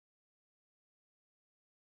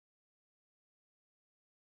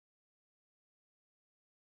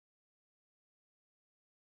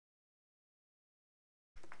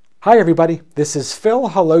Hi everybody, this is Phil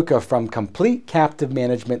Haloka from Complete Captive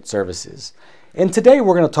Management Services. And today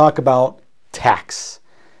we're going to talk about tax.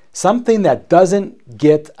 Something that doesn't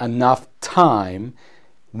get enough time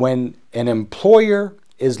when an employer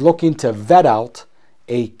is looking to vet out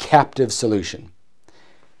a captive solution.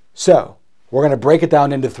 So, we're going to break it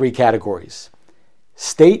down into three categories.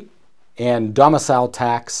 State and domicile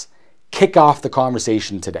tax kick off the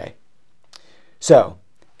conversation today. So,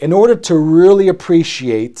 in order to really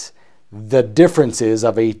appreciate the differences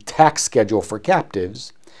of a tax schedule for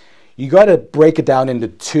captives, you got to break it down into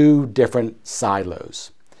two different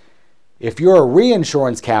silos. If you're a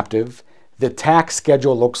reinsurance captive, the tax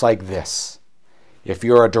schedule looks like this. If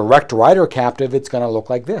you're a direct writer captive, it's going to look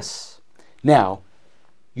like this. Now,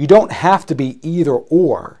 you don't have to be either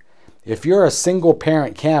or. If you're a single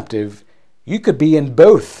parent captive, you could be in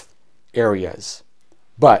both areas.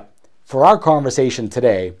 But for our conversation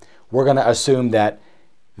today, we're going to assume that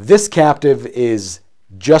this captive is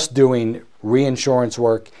just doing reinsurance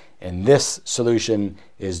work and this solution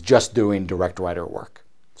is just doing direct writer work.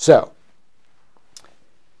 So,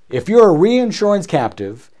 if you're a reinsurance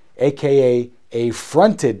captive, aka a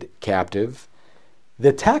fronted captive,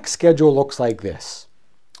 the tax schedule looks like this.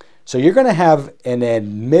 So you're going to have an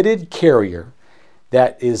admitted carrier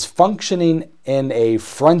that is functioning in a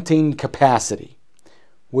fronting capacity,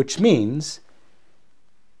 which means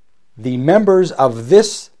the members of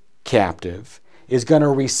this captive is going to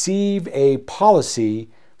receive a policy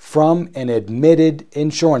from an admitted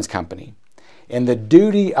insurance company. And the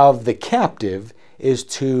duty of the captive is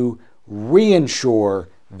to reinsure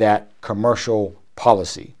that commercial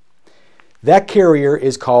policy. That carrier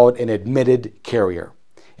is called an admitted carrier.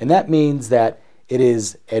 And that means that it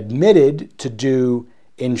is admitted to do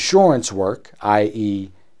insurance work,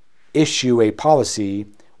 i.e., issue a policy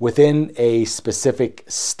within a specific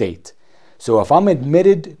state. So if I'm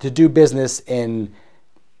admitted to do business in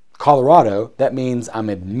Colorado, that means I'm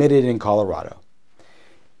admitted in Colorado.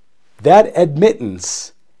 That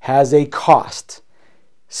admittance has a cost.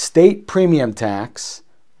 State premium tax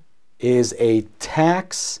is a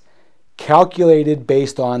tax calculated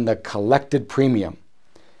based on the collected premium.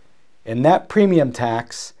 And that premium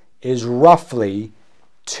tax is roughly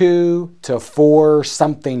 2 to 4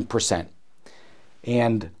 something percent.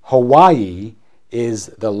 And Hawaii is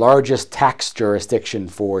the largest tax jurisdiction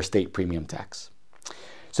for state premium tax.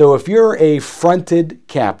 So if you're a fronted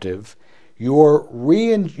captive,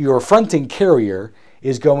 your fronting carrier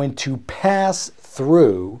is going to pass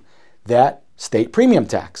through that state premium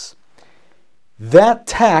tax. That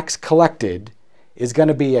tax collected is going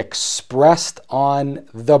to be expressed on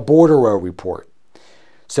the bordereau report.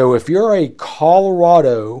 So if you're a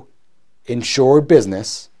Colorado insured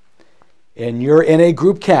business and you're in a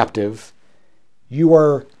group captive, you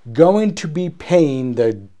are going to be paying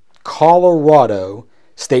the Colorado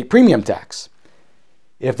state premium tax.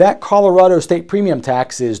 If that Colorado state premium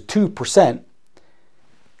tax is 2%,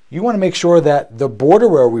 you want to make sure that the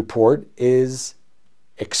bordereau report is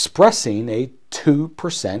expressing a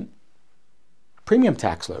 2% premium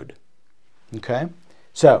tax load. Okay?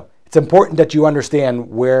 So, it's important that you understand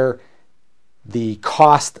where the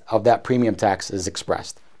cost of that premium tax is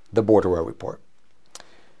expressed, the bordereau report.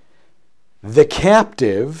 The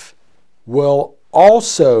captive will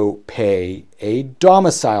also pay a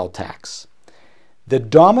domicile tax. The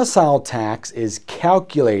domicile tax is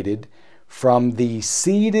calculated from the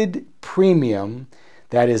ceded premium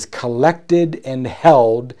that is collected and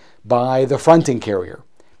held by the fronting carrier.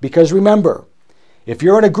 Because remember, if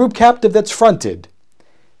you're in a group captive that's fronted,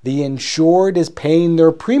 the insured is paying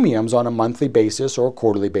their premiums on a monthly basis or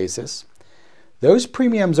quarterly basis. Those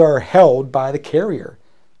premiums are held by the carrier,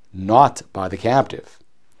 not by the captive.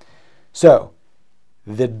 So,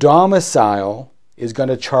 the domicile is going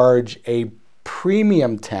to charge a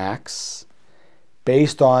premium tax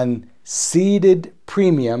based on ceded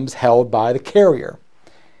premiums held by the carrier.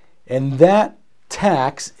 And that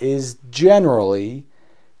tax is generally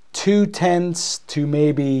 0.2 to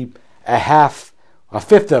maybe a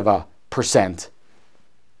fifth of a percent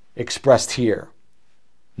expressed here.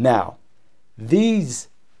 Now, these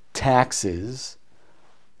taxes,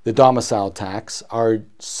 the domicile tax, are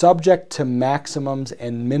subject to maximums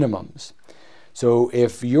and minimums. So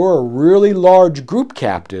if you're a really large group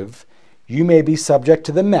captive, you may be subject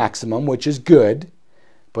to the maximum, which is good,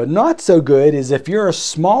 but not so good is if you're a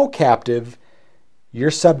small captive,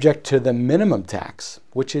 you're subject to the minimum tax,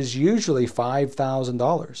 which is usually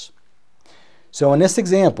 $5,000. So in this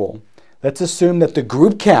example, let's assume that the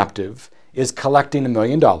group captive is collecting $1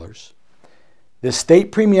 million. The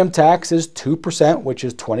state premium tax is 2%, which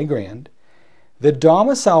is 20 grand. The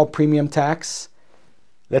domicile premium tax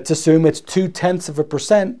let's assume it's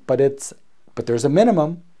 0.2%, but there's a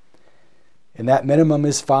minimum, and that minimum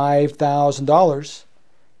is $5,000.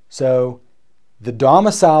 So the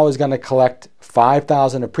domicile is going to collect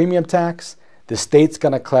 $5,000 of premium tax. The state's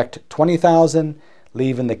going to collect $20,000,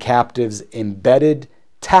 leaving the captive's embedded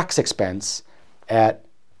tax expense at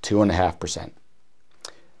 2.5%.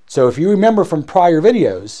 So if you remember from prior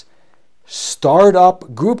videos,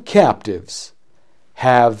 startup group captives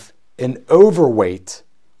have an overweight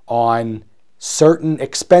on certain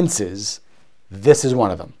expenses. This is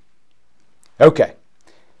one of them. Okay,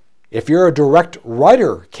 if you're a direct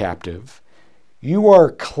writer captive, you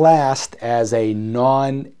are classed as a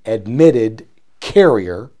non-admitted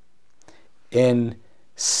carrier in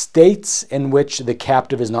states in which the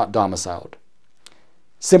captive is not domiciled.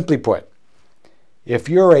 Simply put, if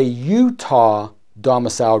you're a Utah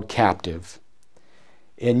domiciled captive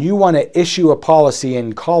and you want to issue a policy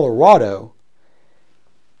in Colorado,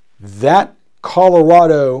 that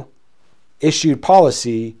Colorado issued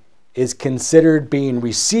policy is considered being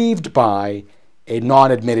received by a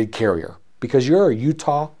non-admitted carrier because you're a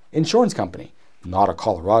Utah insurance company, not a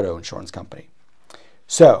Colorado insurance company.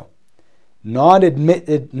 So,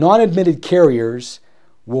 non-admitted carriers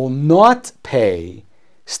will not pay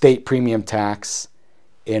state premium tax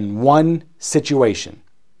in one situation.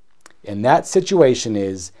 And that situation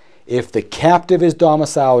is if the captive is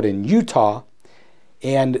domiciled in Utah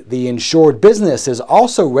and the insured business is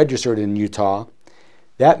also registered in Utah,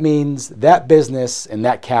 that means that business and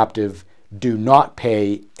that captive do not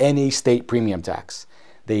pay any state premium tax.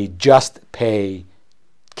 They just pay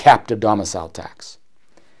captive domicile tax.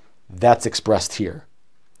 That's expressed here.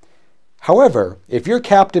 However, if your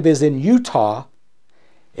captive is in Utah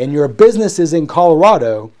and your business is in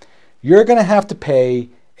Colorado, you're going to have to pay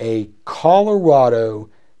a Colorado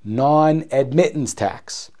non-admittance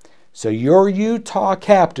tax. So your Utah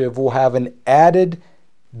captive will have an added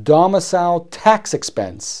domicile tax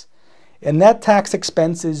expense, and that tax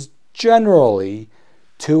expense is generally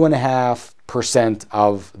 2.5%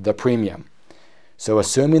 of the premium. So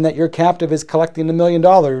assuming that your captive is collecting $1 million,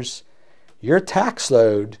 your tax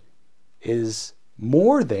load is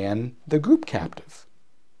more than the group captive.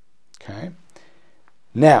 Okay?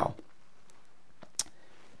 Now,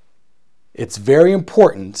 it's very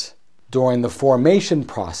important during the formation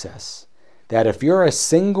process that if you're a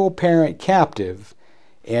single parent captive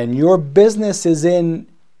and your business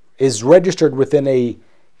is registered within a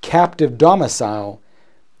captive domicile,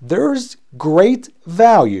 there's great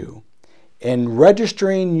value in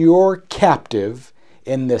registering your captive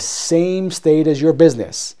in the same state as your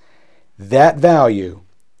business. That value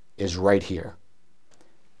is right here.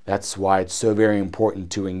 That's why it's so very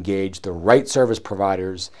important to engage the right service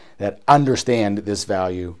providers that understand this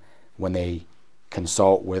value when they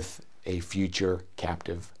consult with a future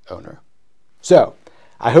captive owner. So,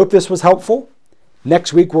 I hope this was helpful.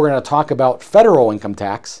 Next week we're going to talk about federal income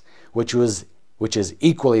tax, which is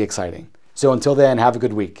equally exciting. So until then, have a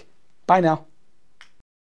good week. Bye now.